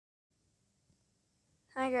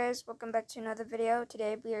Hi guys, welcome back to another video.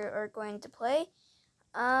 Today we are going to play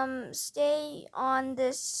stay on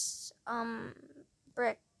this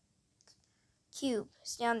brick cube.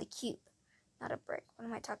 Stay on the cube. Not a brick. What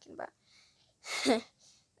am I talking about?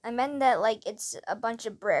 I meant that like it's a bunch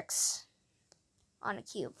of bricks on a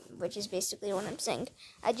cube, which is basically what I'm saying.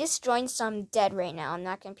 I just joined so I'm dead right now. I'm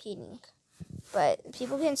not competing. But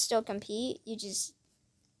people can still compete. You just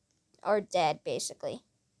are dead basically.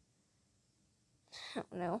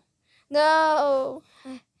 No. No!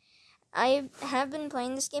 I have been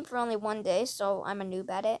playing this game for only one day, so I'm a noob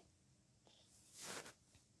at it.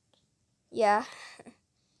 Yeah.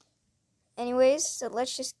 Anyways, so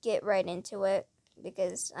let's just get right into it,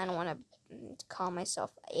 because I don't want to call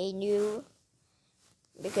myself a noob,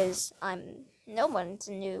 because no one's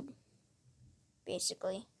a noob,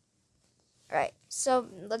 basically. Alright, so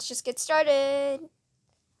let's just get started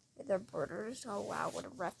with our borders. Oh wow, what a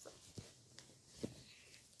reference.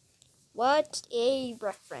 What a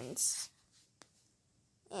reference.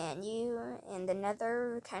 And the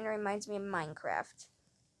nether kind of reminds me of Minecraft.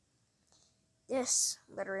 This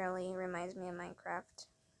literally reminds me of Minecraft.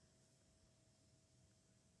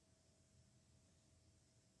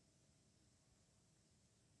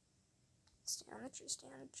 Stay on the tree, stay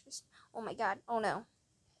on the tree. Oh my god, oh no.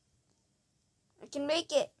 I can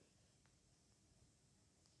make it!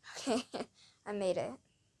 Okay, I made it.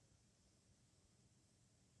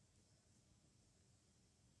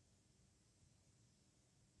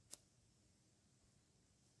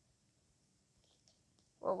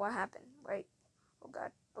 Well, what happened? Wait. Oh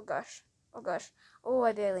god. Oh gosh. Oh gosh. Oh,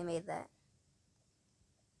 I barely made that.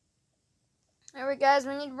 Alright guys,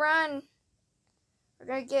 we need to run. We're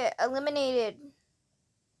gonna get eliminated.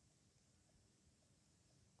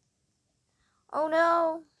 Oh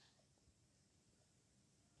no.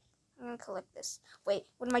 I'm gonna collect this. Wait,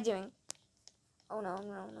 what am I doing? Oh no,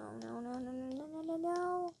 no, no, no, no, no, no, no, no,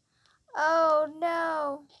 no. Oh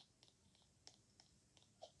no.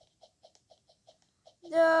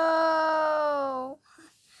 No.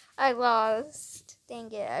 I lost.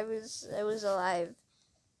 Dang it. I was alive.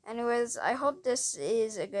 Anyways, I hope this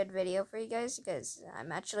is a good video for you guys, because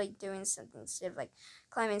I'm actually doing something instead of like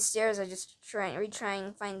climbing stairs. I just retrying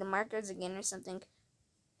and find the markers again or something.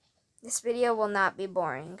 This video will not be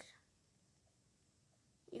boring.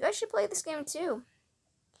 You guys should play this game too.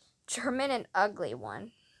 German and ugly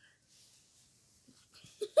one.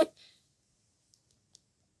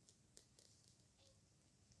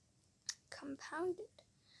 Compounded.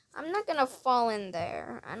 I'm not gonna fall in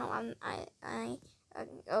there.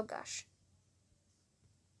 Oh gosh.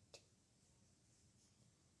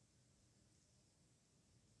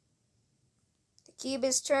 The cube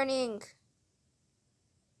is turning.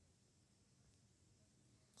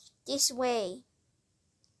 This way.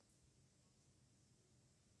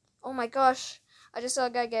 Oh my gosh. I just saw a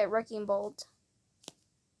guy get wrecking bolt.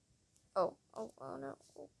 Oh no.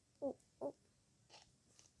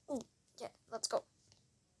 Oh, yeah, let's go.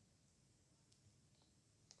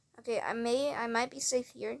 Okay, I might be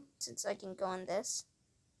safe here since I can go on this.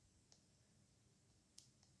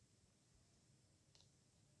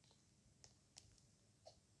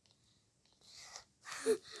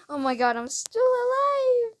 Oh my god, I'm still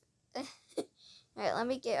alive. Alright, let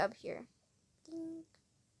me get up here.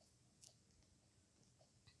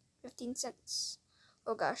 15 cents.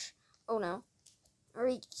 Oh gosh. Oh no.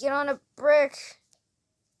 Hurry, get on a brick.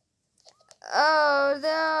 Oh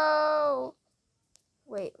no.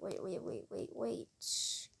 Wait.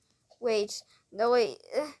 Wait. No, wait.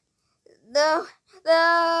 No.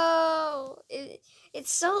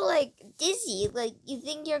 It's so like dizzy. Like you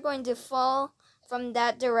think you're going to fall from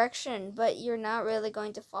that direction, but you're not really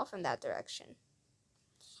going to fall from that direction.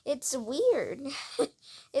 It's weird.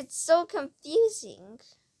 It's so confusing.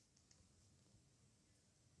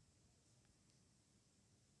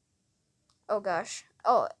 Oh gosh.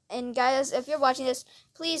 Oh, and guys, if you're watching this,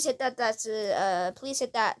 please hit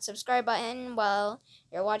that subscribe button while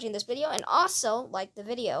you're watching this video, and also like the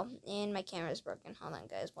video. And my camera's broken. Hold on,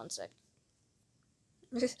 guys, one sec.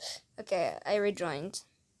 Okay, I rejoined.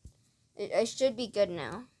 I should be good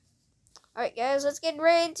now. All right, guys, let's get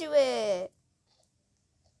right into it.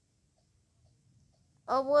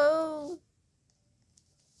 Oh whoa!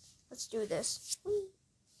 Let's do this.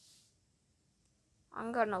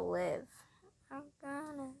 I'm gonna live. I'm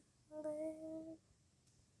gonna live.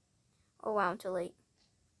 Oh wow, I'm too late.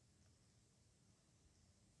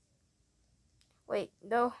 Wait,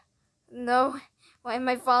 no. Why am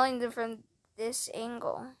I falling from this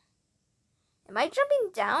angle? Am I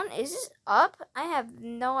jumping down? Is this up? I have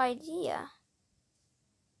no idea.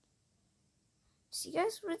 See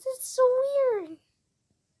guys, this is so weird.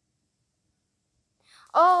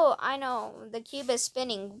 Oh, I know. The cube is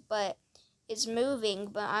spinning, but it's moving,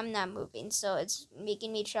 but I'm not moving, so it's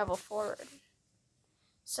making me travel forward.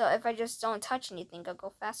 So if I just don't touch anything, I'll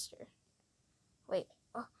go faster. Wait.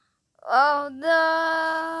 Oh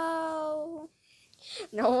no!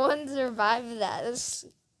 No one survived that. That's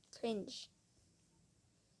cringe.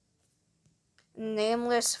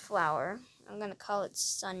 Nameless flower. I'm gonna call it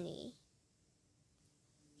Sunny.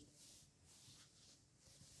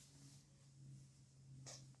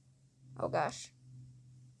 Oh gosh.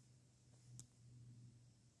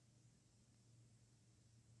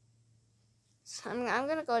 So I'm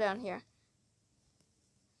gonna go down here.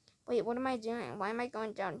 Wait, what am I doing? Why am I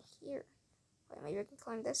going down here? Wait, maybe I can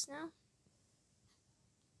climb this now?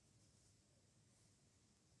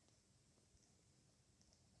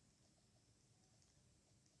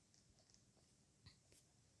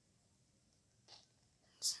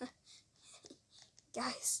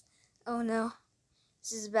 Guys. Oh no.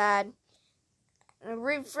 This is bad.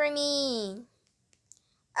 Root for me.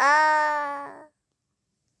 Ah.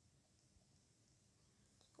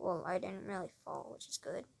 Well, I didn't really fall, which is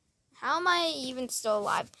good. How am I even still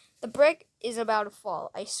alive? The brick is about to fall,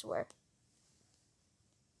 I swear.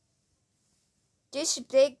 This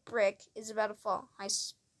big brick is about to fall.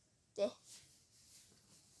 Alright,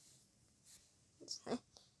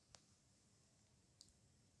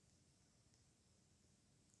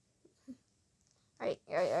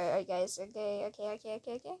 guys. Okay.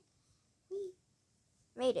 We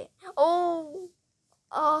made it. Oh,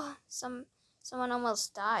 someone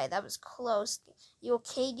almost died. That was close. You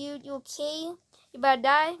okay, dude? You okay? You about to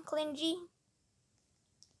die, Clingy?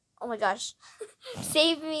 Oh my gosh.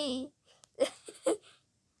 Save me.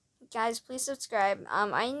 Guys, please subscribe.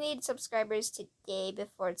 I need subscribers today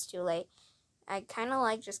before it's too late. I kind of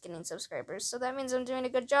like just getting subscribers, so that means I'm doing a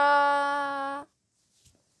good job.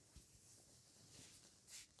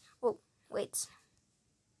 Whoa, wait.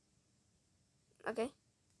 Okay.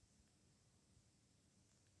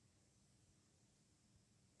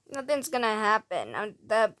 Nothing's gonna happen.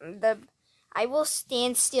 I will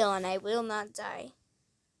stand still and I will not die.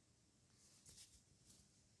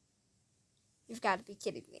 You've got to be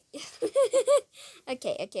kidding me.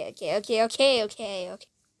 Okay.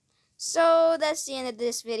 So that's the end of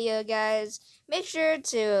this video, guys. Make sure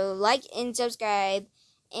to like and subscribe,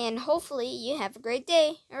 and hopefully you have a great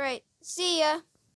day. Alright, see ya!